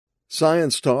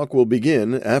Science Talk will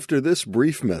begin after this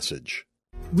brief message.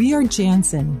 We are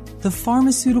Janssen, the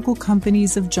pharmaceutical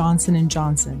companies of Johnson &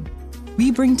 Johnson.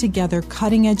 We bring together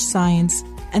cutting-edge science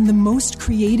and the most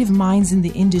creative minds in the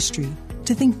industry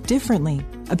to think differently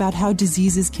about how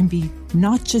diseases can be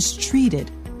not just treated,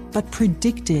 but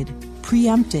predicted,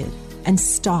 preempted, and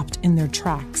stopped in their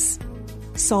tracks.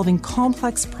 Solving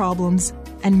complex problems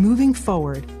and moving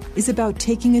forward is about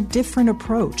taking a different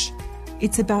approach.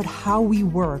 It's about how we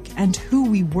work and who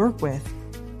we work with.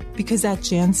 Because at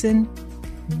Janssen,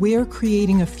 we're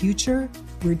creating a future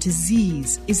where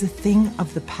disease is a thing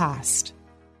of the past.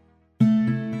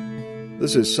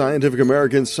 This is Scientific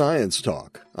American Science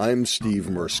Talk. I'm Steve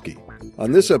Mirsky.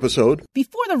 On this episode...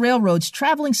 Before the railroads,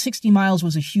 traveling 60 miles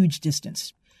was a huge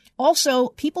distance. Also,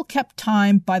 people kept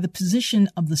time by the position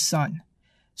of the sun.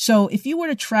 So if you were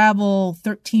to travel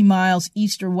 13 miles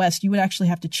east or west, you would actually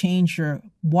have to change your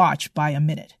watch by a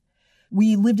minute.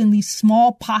 We lived in these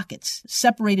small pockets,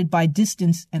 separated by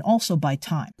distance and also by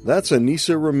time. That's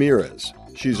Ainissa Ramirez.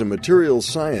 She's a materials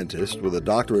scientist with a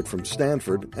doctorate from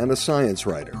Stanford and a science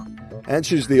writer. And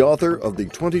she's the author of the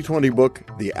 2020 book,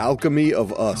 The Alchemy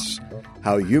of Us,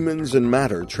 How Humans and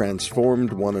Matter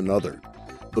Transformed One Another.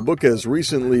 The book has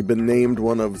recently been named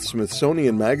one of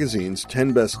Smithsonian Magazine's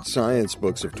 10 Best Science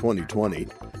Books of 2020.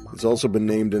 It's also been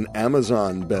named an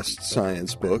Amazon Best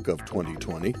Science Book of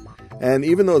 2020. And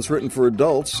even though it's written for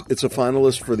adults, it's a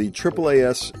finalist for the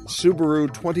AAAS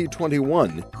Subaru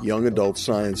 2021 Young Adult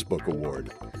Science Book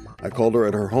Award. I called her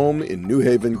at her home in New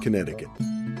Haven, Connecticut.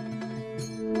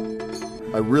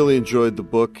 I really enjoyed the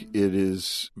book. It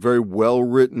is very well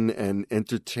written and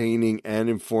entertaining and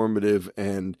informative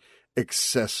and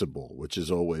accessible, which is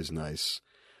always nice.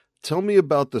 Tell me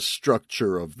about the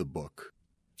structure of the book.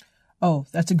 Oh,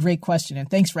 that's a great question, and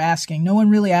thanks for asking. No one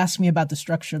really asked me about the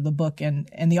structure of the book, and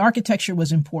the architecture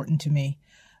was important to me.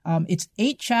 It's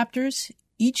 8 chapters.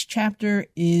 Each chapter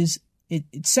it's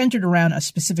centered around a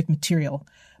specific material,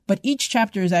 but each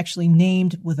chapter is actually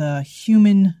named with a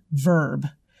human verb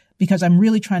because I'm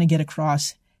really trying to get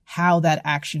across how that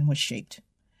action was shaped.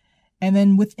 And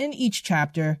then within each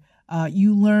chapter,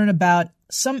 you learn about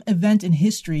some event in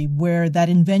history where that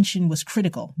invention was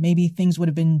critical. Maybe things would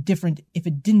have been different if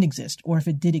it didn't exist or if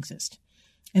it did exist.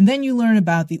 And then you learn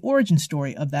about the origin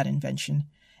story of that invention.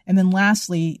 And then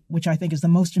lastly, which I think is the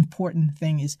most important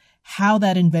thing, is how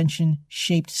that invention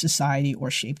shaped society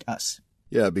or shaped us.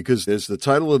 Yeah, because there's the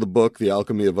title of the book, The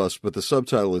Alchemy of Us, but the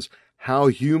subtitle is How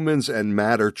Humans and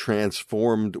Matter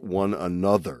Transformed One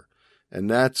Another. And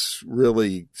that's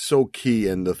really so key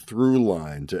and the through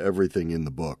line to everything in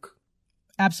the book.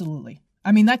 Absolutely.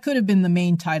 I mean, that could have been the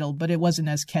main title, but it wasn't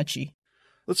as catchy.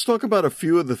 Let's talk about a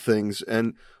few of the things.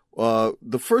 And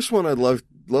the first one I'd love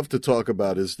to talk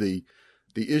about is the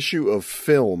issue of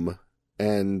film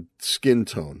and skin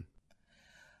tone.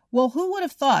 Well, who would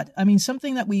have thought? I mean,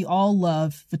 something that we all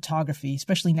love, photography,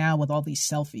 especially now with all these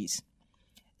selfies.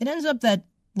 It ends up that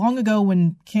long ago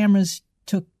when cameras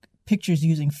took pictures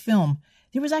using film,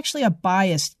 there was actually a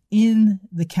bias in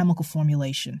the chemical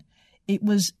formulation. It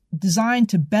was designed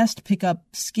to best pick up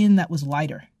skin that was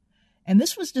lighter. And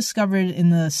this was discovered in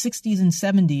the 60s and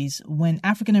 70s when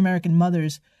African-American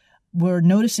mothers were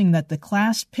noticing that the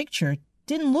class picture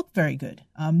didn't look very good.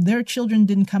 Their children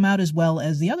didn't come out as well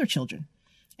as the other children.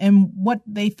 And what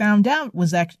they found out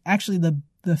was that actually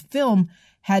the film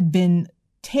had been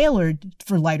tailored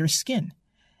for lighter skin.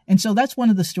 And so that's one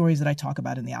of the stories that I talk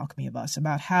about in The Alchemy of Us,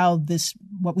 about how this,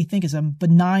 what we think is a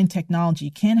benign technology,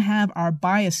 can have our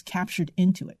bias captured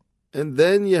into it. And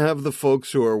then you have the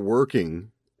folks who are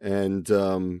working and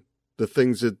the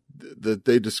things that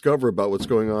they discover about what's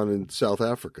going on in South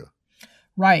Africa.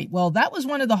 Right. Well, that was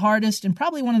one of the hardest and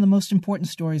probably one of the most important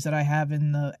stories that I have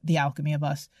in the Alchemy of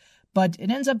Us. But it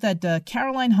ends up that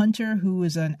Caroline Hunter, who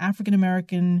is an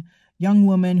African-American young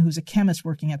woman who's a chemist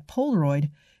working at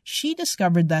Polaroid, she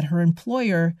discovered that her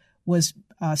employer was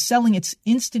selling its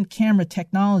instant camera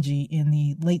technology in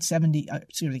the late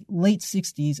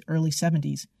 60s, early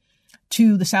 70s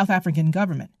to the South African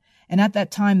government. And at that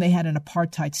time, they had an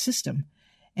apartheid system.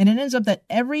 And it ends up that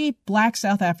every black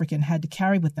South African had to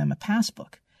carry with them a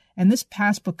passbook. And this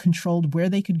passbook controlled where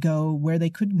they could go, where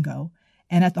they couldn't go.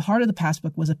 And at the heart of the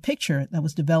passbook was a picture that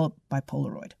was developed by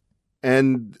Polaroid.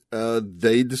 And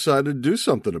they decided to do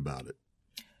something about it.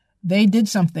 They did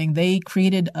something. They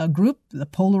created a group, the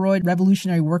Polaroid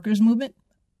Revolutionary Workers Movement,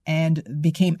 and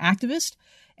became activists.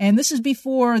 And this is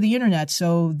before the internet,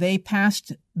 so they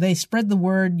spread the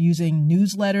word using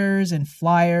newsletters and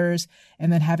flyers,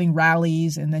 and then having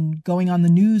rallies, and then going on the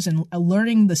news and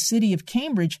alerting the city of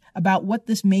Cambridge about what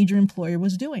this major employer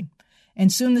was doing.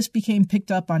 And soon this became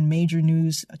picked up on major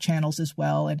news channels as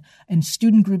well. And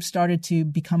student groups started to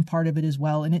become part of it as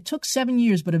well. And it took 7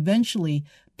 years, but eventually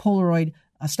Polaroid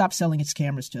stopped selling its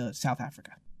cameras to South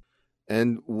Africa.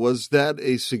 And was that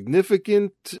a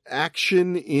significant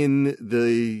action in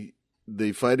the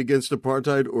fight against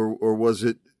apartheid, or was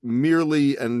it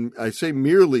merely, and I say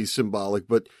merely symbolic,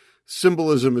 but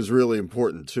symbolism is really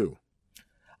important too?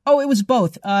 Oh, it was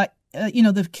both.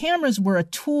 The cameras were a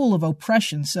tool of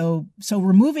oppression, so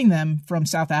removing them from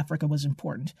South Africa was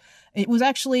important. It was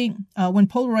actually, when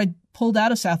Polaroid pulled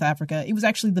out of South Africa, it was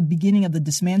actually the beginning of the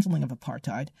dismantling of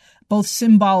apartheid, both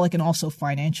symbolic and also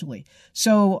financially.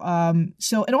 So and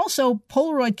also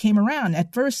Polaroid came around.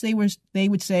 At first, they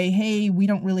would say, "Hey, we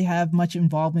don't really have much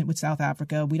involvement with South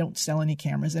Africa. We don't sell any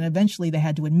cameras." And eventually, they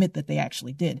had to admit that they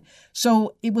actually did.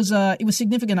 So it was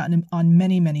significant on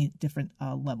many, many different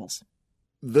levels.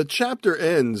 The chapter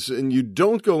ends, and you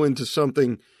don't go into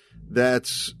something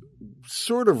that's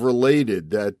sort of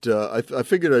related that I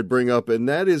figured I'd bring up, and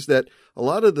that is that a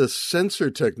lot of the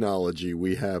sensor technology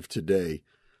we have today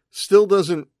still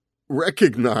doesn't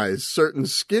recognize certain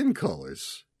skin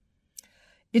colors.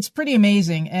 It's pretty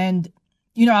amazing. And,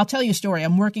 I'll tell you a story.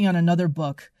 I'm working on another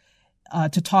book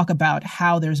to talk about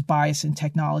how there's bias in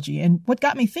technology. And what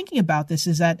got me thinking about this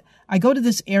is that I go to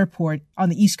this airport on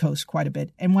the East Coast quite a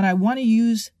bit. And when I want to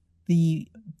use the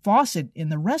faucet in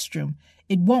the restroom,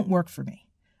 it won't work for me.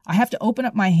 I have to open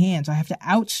up my hands. I have to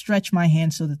outstretch my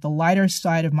hands so that the lighter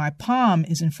side of my palm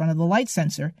is in front of the light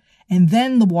sensor, and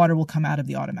then the water will come out of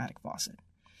the automatic faucet.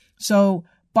 So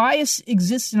bias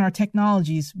exists in our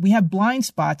technologies. We have blind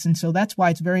spots, and so that's why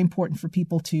it's very important for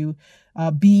people to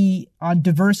be on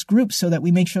diverse groups so that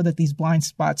we make sure that these blind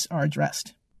spots are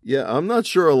addressed. Yeah, I'm not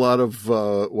sure a lot of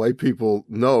white people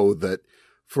know that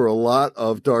for a lot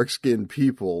of dark-skinned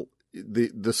people,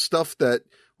 the stuff that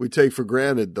we take for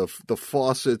granted, the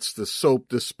faucets, the soap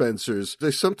dispensers, they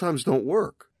sometimes don't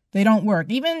work. They don't work.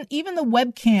 Even the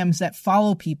webcams that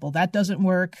follow people, that doesn't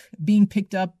work. Being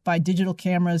picked up by digital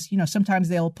cameras, sometimes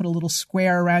they'll put a little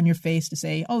square around your face to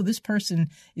say, oh, this person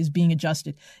is being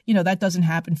adjusted. That doesn't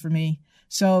happen for me.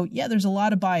 So, yeah, there's a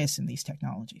lot of bias in these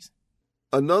technologies.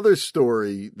 Another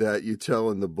story that you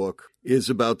tell in the book is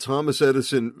about Thomas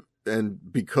Edison, and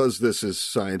because this is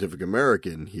Scientific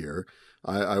American here,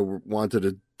 I wanted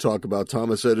to talk about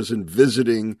Thomas Edison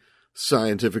visiting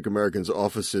Scientific American's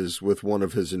offices with one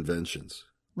of his inventions.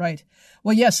 Right.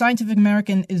 Well, yeah, Scientific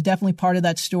American is definitely part of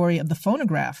that story of the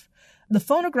phonograph. The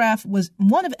phonograph was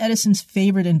one of Edison's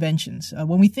favorite inventions.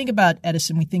 When we think about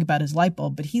Edison, we think about his light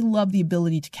bulb, but he loved the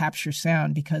ability to capture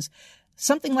sound because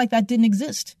something like that didn't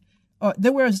exist.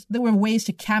 There were ways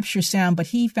to capture sound, but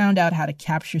he found out how to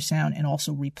capture sound and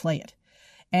also replay it.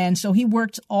 And so he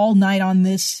worked all night on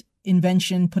this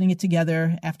invention, putting it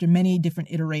together after many different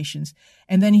iterations.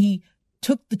 And then he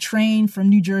took the train from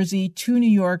New Jersey to New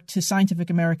York to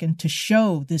Scientific American to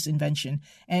show this invention.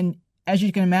 And as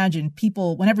you can imagine,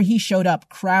 people, whenever he showed up,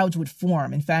 crowds would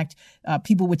form. In fact,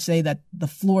 people would say that the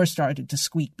floor started to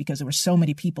squeak because there were so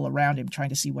many people around him trying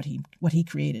to see what he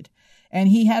created. And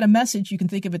he had a message, you can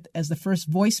think of it as the first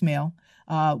voicemail,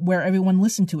 where everyone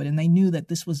listened to it, and they knew that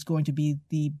this was going to be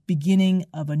the beginning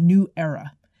of a new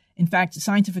era. In fact,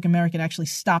 Scientific American actually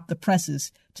stopped the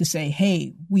presses to say,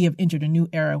 hey, we have entered a new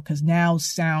era because now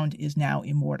sound is now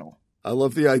immortal. I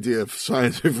love the idea of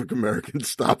Scientific American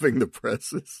stopping the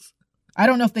presses. I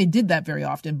don't know if they did that very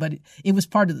often, but it was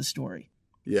part of the story.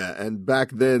 Yeah, and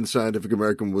back then, Scientific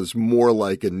American was more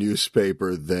like a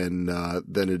newspaper than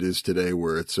it is today,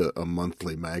 where it's a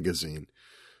monthly magazine.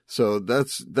 So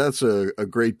that's a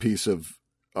great piece of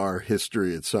our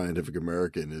history at Scientific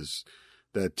American, is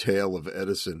that tale of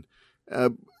Edison.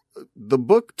 The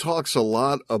book talks a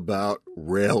lot about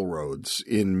railroads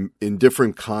in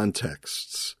different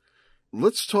contexts.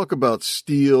 Let's talk about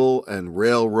steel and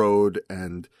railroad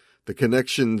and the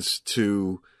connections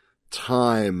to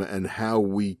time and how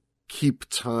we keep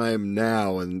time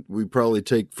now. And we probably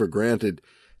take for granted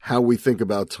how we think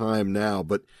about time now,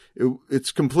 but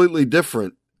it's completely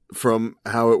different from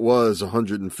how it was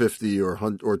 150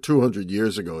 or 200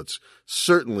 years ago. It's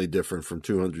certainly different from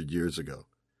 200 years ago.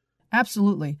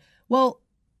 Absolutely. Well,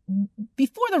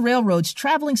 before the railroads,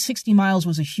 traveling 60 miles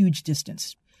was a huge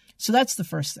distance. So that's the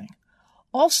first thing.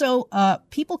 Also,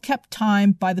 people kept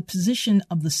time by the position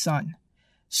of the sun.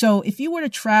 So if you were to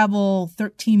travel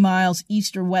 13 miles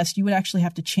east or west, you would actually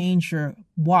have to change your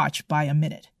watch by a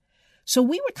minute. So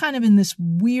we were kind of in this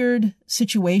weird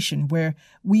situation where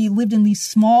we lived in these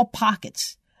small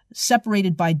pockets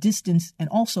separated by distance and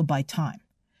also by time.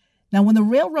 Now, when the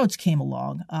railroads came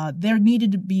along, there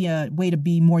needed to be a way to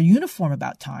be more uniform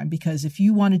about time, because if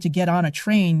you wanted to get on a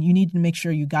train, you needed to make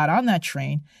sure you got on that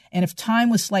train. And if time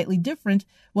was slightly different,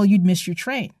 well, you'd miss your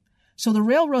train. So the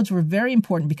railroads were very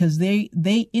important because they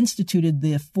instituted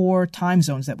the 4 time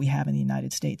zones that we have in the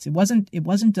United States. It wasn't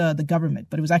the government,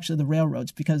 but it was actually the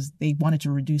railroads, because they wanted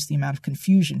to reduce the amount of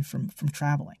confusion from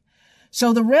traveling.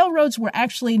 So the railroads were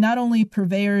actually not only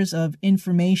purveyors of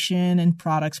information and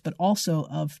products, but also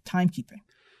of timekeeping.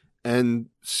 And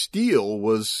steel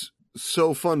was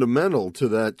so fundamental to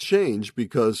that change,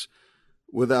 because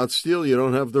without steel, you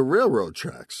don't have the railroad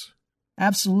tracks.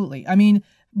 Absolutely. I mean,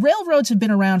 railroads have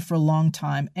been around for a long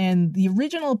time, and the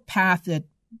original path that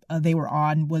they were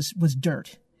on was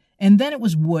dirt. And then it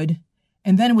was wood,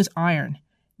 and then it was iron.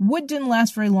 Wood didn't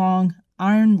last very long.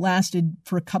 Iron lasted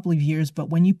for a couple of years, but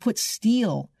when you put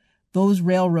steel, those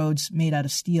railroads made out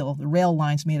of steel, the rail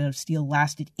lines made out of steel,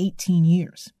 lasted 18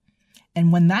 years.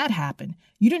 And when that happened,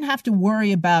 you didn't have to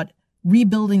worry about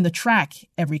rebuilding the track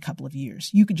every couple of years.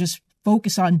 You could just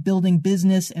focus on building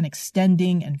business and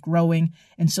extending and growing.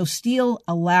 And so steel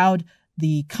allowed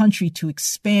the country to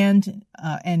expand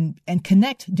and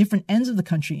connect different ends of the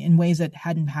country in ways that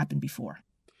hadn't happened before.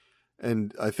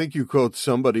 And I think you quote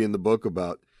somebody in the book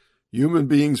about human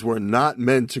beings were not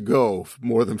meant to go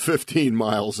more than 15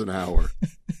 miles an hour.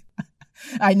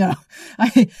 I know.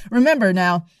 I remember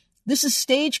now, this is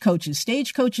stagecoaches.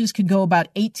 Stagecoaches could go about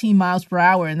 18 miles per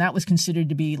hour, and that was considered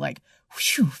to be like,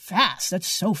 whew, fast. That's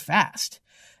so fast.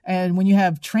 And when you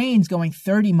have trains going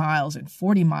 30 miles and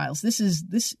 40 miles,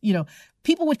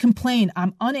 people would complain,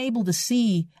 I'm unable to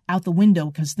see out the window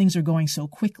because things are going so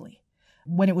quickly.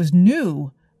 When it was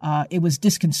new, it was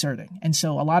disconcerting. And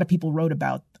so a lot of people wrote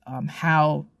about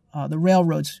how the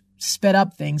railroads sped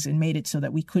up things and made it so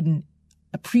that we couldn't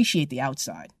appreciate the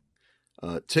outside.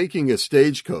 Taking a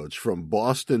stagecoach from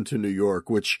Boston to New York,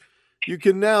 which you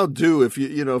can now do if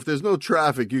if there's no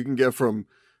traffic, you can get from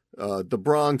the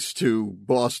Bronx to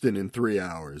Boston in 3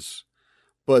 hours.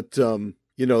 But the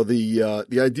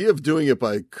idea of doing it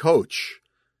by coach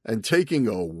and taking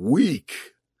a week.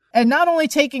 And not only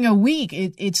taking a week,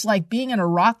 it's like being in a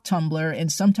rock tumbler,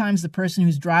 and sometimes the person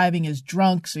who's driving is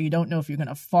drunk, so you don't know if you're going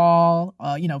to fall,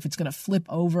 if it's going to flip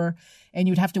over, and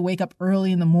you'd have to wake up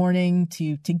early in the morning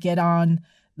to get on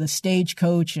the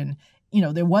stagecoach, and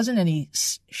there wasn't any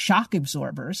shock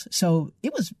absorbers, so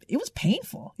it was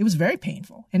painful. It was very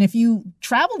painful. And if you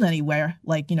traveled anywhere,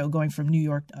 like going from New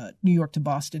York to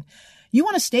Boston, you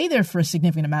want to stay there for a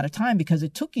significant amount of time because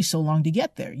it took you so long to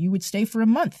get there. You would stay for a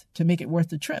month to make it worth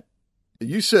the trip.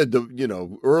 You said,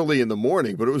 early in the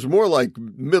morning, but it was more like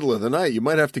middle of the night. You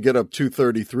might have to get up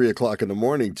 2:30, 3 o'clock in the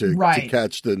morning to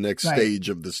catch the next stage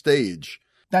of the stage.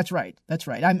 That's right.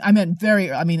 I meant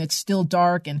it's still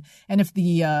dark. And if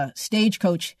the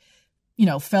stagecoach,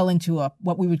 fell into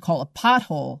what we would call a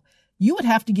pothole, you would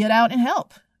have to get out and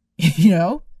help.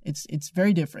 It's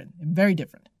very different, very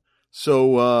different.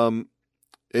 So,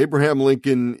 Abraham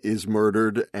Lincoln is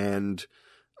murdered, and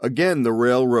again, the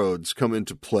railroads come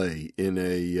into play in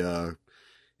a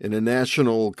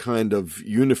national kind of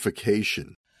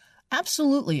unification.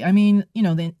 Absolutely. I mean, in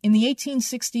the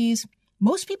 1860s,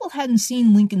 most people hadn't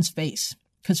seen Lincoln's face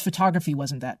because photography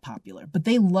wasn't that popular, but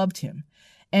they loved him,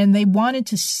 and they wanted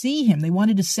to see him. They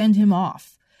wanted to send him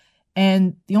off.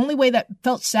 And the only way that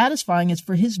felt satisfying is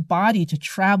for his body to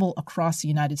travel across the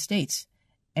United States.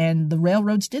 And the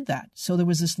railroads did that. So there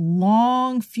was this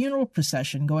long funeral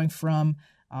procession going from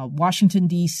Washington,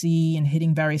 D.C. and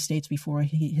hitting various states before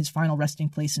his final resting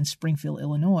place in Springfield,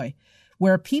 Illinois,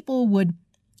 where people would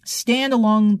stand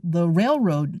along the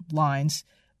railroad lines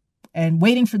and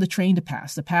waiting for the train to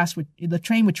pass. The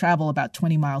train would travel about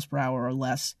 20 miles per hour or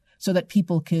less so that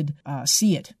people could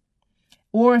see it.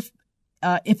 Or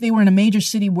if they were in a major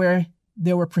city where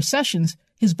there were processions,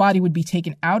 his body would be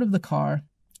taken out of the car,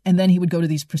 and then he would go to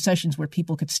these processions where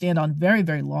people could stand on very,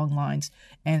 very long lines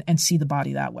and see the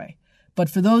body that way. But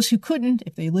for those who couldn't,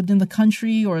 if they lived in the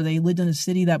country or they lived in a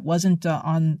city that wasn't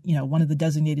on one of the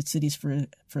designated cities for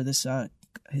this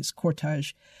his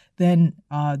cortege, then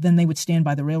they would stand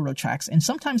by the railroad tracks, and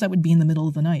sometimes that would be in the middle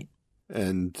of the night.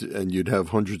 And you'd have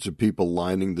hundreds of people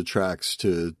lining the tracks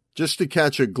just to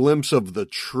catch a glimpse of the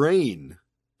train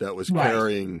that was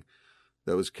carrying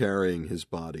his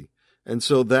body. And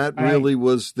so that really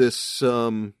was this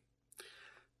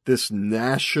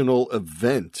national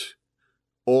event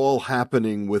all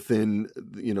happening within,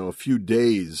 a few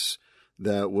days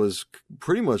that was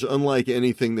pretty much unlike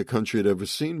anything the country had ever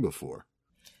seen before.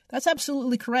 That's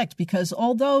absolutely correct, because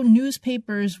although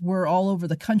newspapers were all over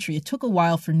the country, it took a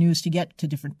while for news to get to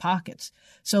different pockets.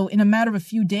 So in a matter of a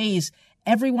few days,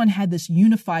 everyone had this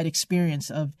unified experience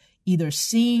of either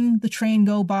seeing the train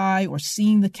go by or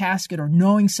seeing the casket or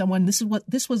knowing someone.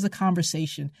 This was the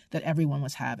conversation that everyone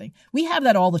was having. We have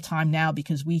that all the time now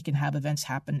because we can have events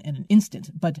happen in an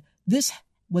instant. But this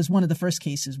was one of the first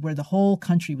cases where the whole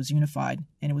country was unified,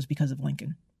 and it was because of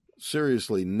Lincoln.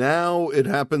 Seriously, now it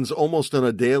happens almost on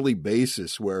a daily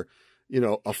basis where,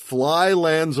 a fly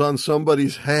lands on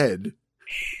somebody's head.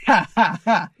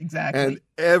 Exactly. And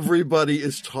everybody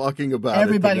is talking about it.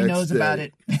 Everybody knows about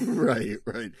it. Right.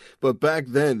 But back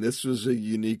then, this was a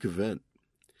unique event.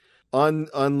 On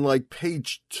like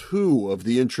page 2 of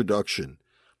the introduction,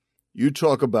 you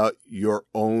talk about your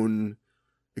own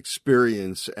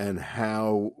experience and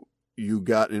how you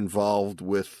got involved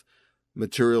with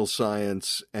material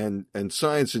science and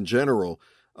science in general.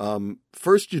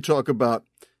 First, you talk about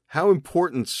how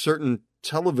important certain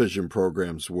television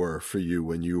programs were for you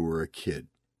when you were a kid.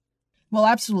 Well,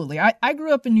 absolutely. I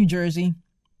grew up in New Jersey,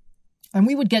 and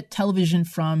we would get television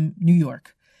from New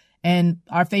York. And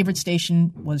our favorite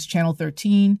station was Channel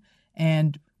 13,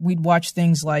 and we'd watch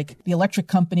things like The Electric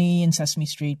Company and Sesame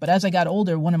Street. But as I got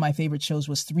older, one of my favorite shows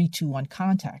was 3-2-1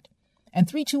 Contact. And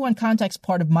 3-2-1 Contact's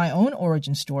part of my own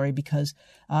origin story because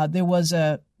there was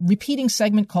a repeating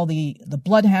segment called the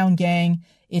Bloodhound Gang.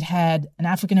 It had an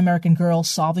African-American girl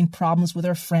solving problems with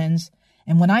her friends.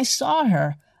 And when I saw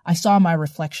her, I saw my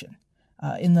reflection.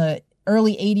 In the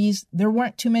early 80s, there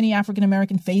weren't too many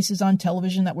African-American faces on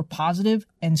television that were positive.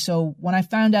 And so when I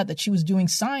found out that she was doing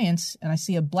science and I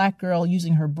see a black girl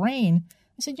using her brain,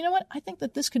 I said, you know what? I think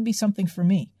that this could be something for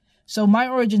me. So my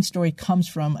origin story comes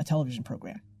from a television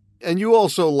program. And you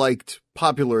also liked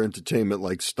popular entertainment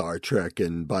like Star Trek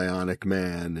and Bionic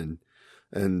Man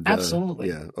and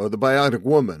absolutely. Or the Bionic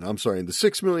Woman. I'm sorry, the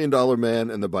 $6 Million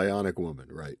Man and the Bionic Woman,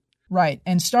 right? Right.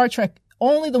 And Star Trek,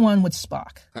 only the one with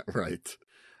Spock. Right.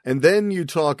 And then you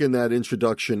talk in that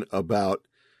introduction about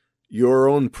your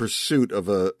own pursuit of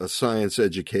a science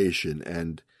education.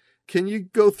 And can you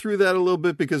go through that a little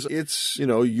bit? Because it's,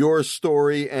 your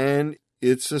story and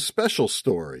it's a special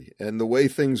story and the way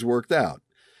things worked out.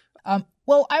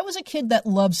 Well, I was a kid that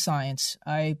loved science.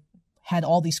 I had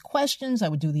all these questions. I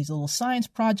would do these little science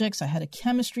projects. I had a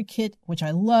chemistry kit, which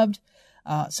I loved.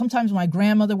 Sometimes my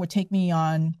grandmother would take me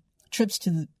on trips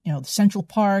to the Central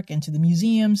Park and to the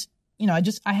museums.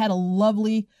 I had a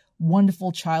lovely,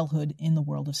 wonderful childhood in the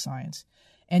world of science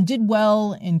and did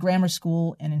well in grammar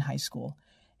school and in high school.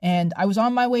 And I was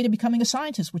on my way to becoming a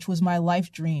scientist, which was my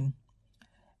life dream.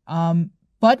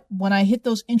 But when I hit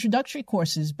those introductory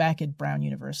courses back at Brown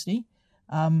University,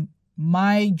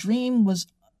 my dream was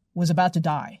about to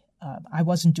die. I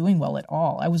wasn't doing well at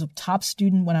all. I was a top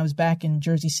student when I was back in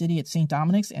Jersey City at St.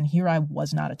 Dominic's, and here I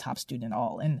was not a top student at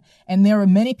all. And there were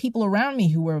many people around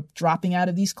me who were dropping out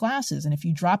of these classes. And if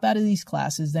you drop out of these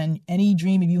classes, then any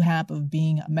dream you have of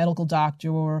being a medical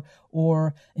doctor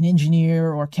or an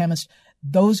engineer or chemist,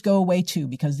 those go away too,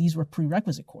 because these were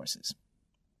prerequisite courses.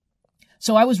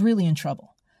 So I was really in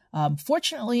trouble.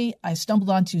 Fortunately, I stumbled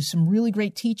onto some really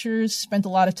great teachers, spent a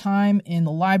lot of time in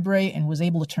the library, and was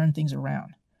able to turn things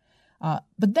around.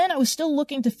 But then I was still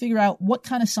looking to figure out what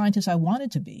kind of scientist I wanted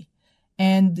to be.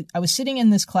 And I was sitting in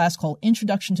this class called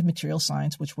Introduction to Material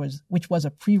Science, which was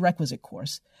a prerequisite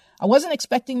course. I wasn't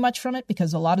expecting much from it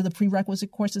because a lot of the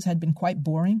prerequisite courses had been quite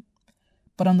boring.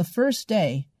 But on the first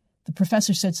day, the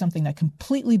professor said something that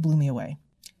completely blew me away.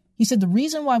 He said, the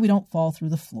reason why we don't fall through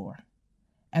the floor,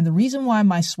 and the reason why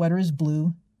my sweater is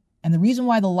blue, and the reason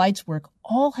why the lights work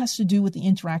all has to do with the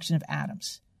interaction of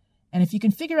atoms. And if you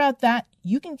can figure out that,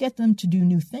 you can get them to do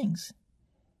new things.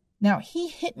 Now, he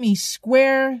hit me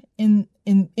square in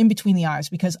between the eyes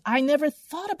because I never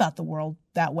thought about the world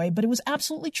that way, but it was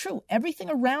absolutely true.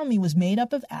 Everything around me was made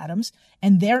up of atoms,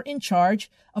 and they're in charge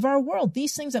of our world.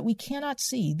 These things that we cannot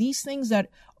see, these things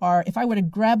that are, if I were to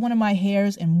grab one of my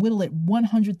hairs and whittle it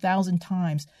 100,000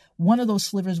 times, one of those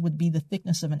slivers would be the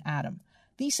thickness of an atom.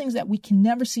 These things that we can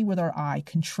never see with our eye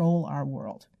control our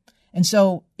world. And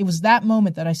so it was that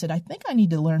moment that I said, I think I need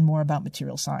to learn more about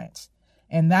material science.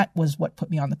 And that was what put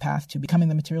me on the path to becoming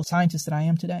the material scientist that I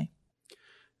am today.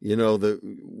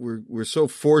 We're so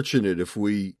fortunate if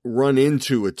we run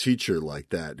into a teacher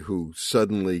like that who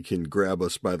suddenly can grab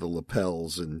us by the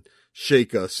lapels and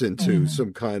shake us into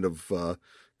some kind of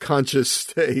conscious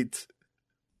state.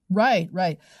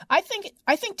 Right. I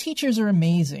think teachers are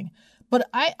amazing, but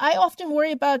I often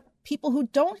worry about people who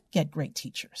don't get great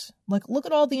teachers. Like, look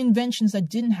at all the inventions that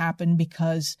didn't happen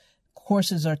because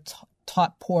courses are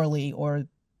taught poorly or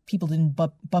people didn't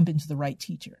bump into the right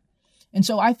teacher. And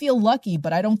so I feel lucky,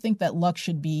 but I don't think that luck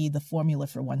should be the formula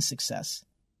for one's success.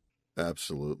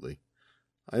 Absolutely.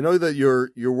 I know that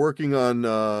you're working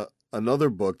on another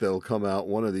book that will come out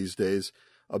one of these days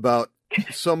about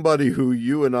somebody who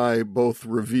you and I both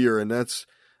revere, and that's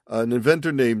an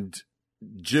inventor named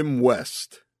Jim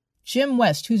West. Jim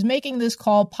West, who's making this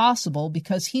call possible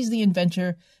because he's the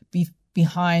inventor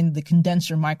behind the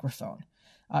condenser microphone.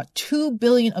 2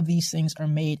 billion of these things are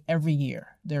made every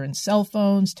year. They're in cell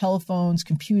phones, telephones,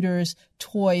 computers,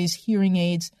 toys, hearing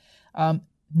aids.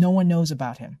 No one knows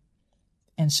about him.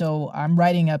 And so I'm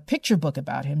writing a picture book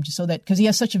about him just so that, because he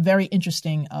has such a very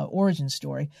interesting origin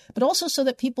story, but also so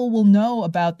that people will know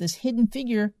about this hidden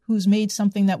figure who's made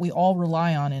something that we all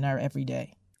rely on in our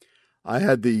everyday. I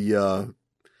had the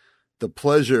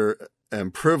pleasure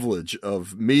and privilege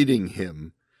of meeting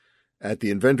him at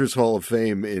the Inventors Hall of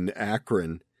Fame in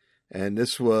Akron. And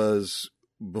this was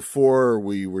before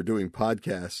we were doing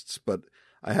podcasts, but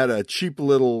I had a cheap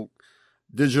little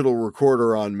digital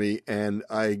recorder on me, and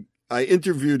I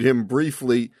interviewed him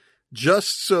briefly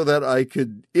just so that I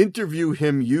could interview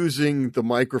him using the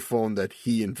microphone that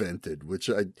he invented, which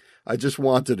I just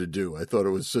wanted to do. I thought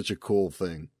it was such a cool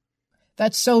thing.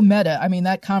 That's so meta. I mean,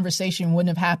 that conversation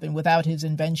wouldn't have happened without his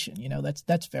invention.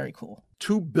 That's very cool.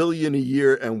 2 billion a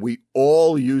year, and we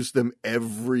all use them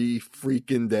every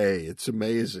freaking day. It's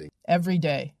amazing. Every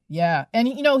day. Yeah. And,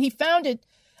 he found it.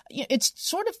 It's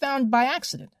sort of found by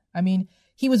accident. I mean,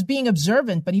 he was being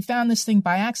observant, but he found this thing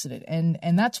by accident.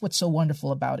 And that's what's so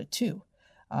wonderful about it, too.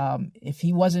 If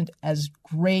he wasn't as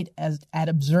great at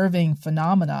observing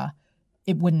phenomena,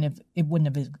 it wouldn't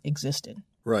have existed.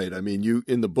 Right. I mean,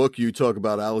 in the book, you talk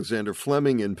about Alexander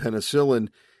Fleming and penicillin,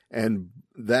 and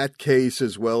that case,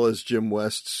 as well as Jim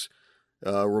West's,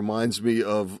 reminds me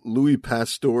of Louis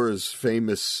Pasteur's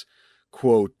famous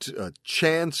quote,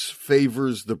 "Chance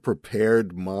favors the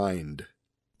prepared mind."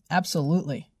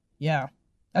 Absolutely. Yeah.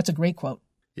 That's a great quote.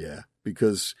 Yeah,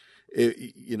 because,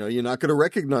 you're not going to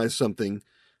recognize something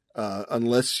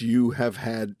unless you have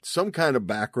had some kind of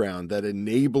background that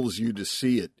enables you to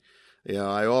see it.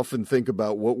 I often think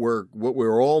about what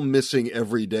we're all missing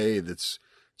every day that's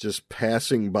just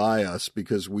passing by us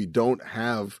because we don't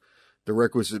have the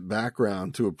requisite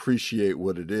background to appreciate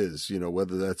what it is,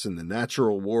 whether that's in the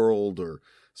natural world or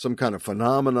some kind of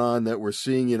phenomenon that we're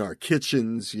seeing in our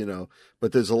kitchens,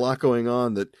 but there's a lot going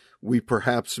on that we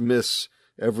perhaps miss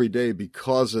every day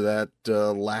because of that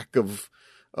lack of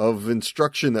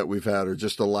instruction that we've had, or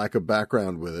just a lack of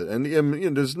background with it. And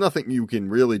there's nothing you can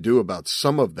really do about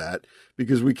some of that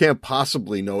because we can't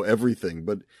possibly know everything,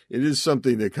 but it is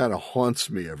something that kind of haunts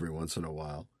me every once in a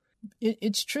while.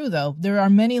 It's true, though. There are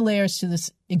many layers to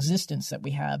this existence that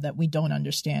we have that we don't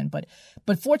understand. But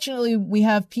fortunately, we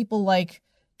have people like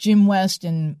Jim West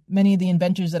and many of the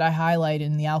inventors that I highlight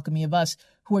in The Alchemy of Us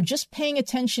who are just paying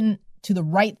attention to the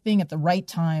right thing at the right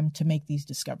time to make these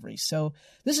discoveries. So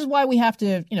this is why we have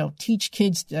to, teach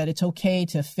kids that it's okay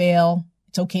to fail.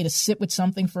 It's okay to sit with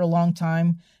something for a long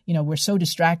time. We're so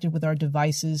distracted with our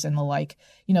devices and the like.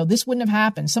 This wouldn't have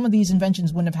happened. Some of these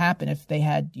inventions wouldn't have happened if they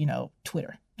had,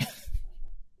 Twitter.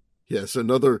 Yes,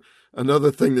 another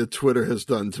thing that Twitter has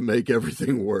done to make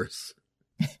everything worse.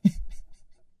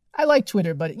 I like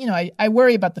Twitter, but, I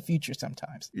worry about the future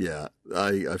sometimes. Yeah,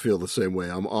 I feel the same way.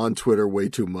 I'm on Twitter way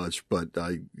too much, but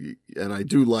I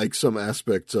do like some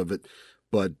aspects of it,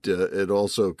 but it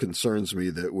also concerns me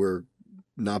that we're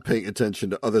not paying attention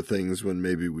to other things when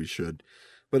maybe we should.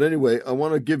 But anyway, I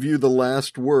want to give you the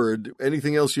last word.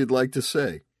 Anything else you'd like to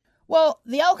say? Well,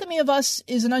 The Alchemy of Us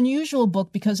is an unusual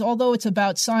book because although it's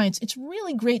about science, it's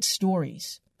really great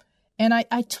stories. And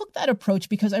I took that approach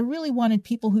because I really wanted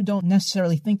people who don't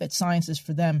necessarily think that science is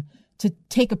for them to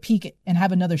take a peek and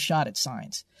have another shot at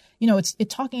science. It's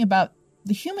talking about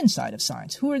the human side of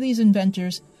science. Who are these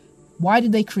inventors? Why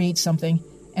did they create something?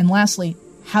 And lastly,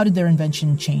 how did their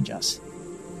invention change us?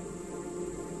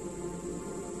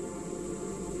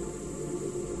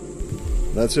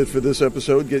 That's it for this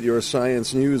episode. Get your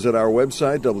science news at our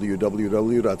website,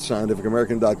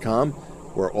 www.scientificamerican.com,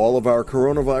 where all of our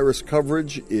coronavirus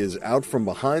coverage is out from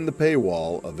behind the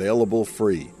paywall, available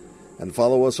free. And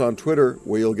follow us on Twitter,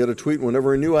 where you'll get a tweet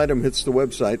whenever a new item hits the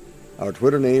website. Our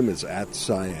Twitter name is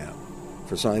 @SciAm.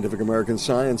 For Scientific American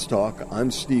Science Talk,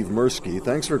 I'm Steve Mirsky.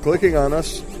 Thanks for clicking on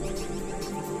us.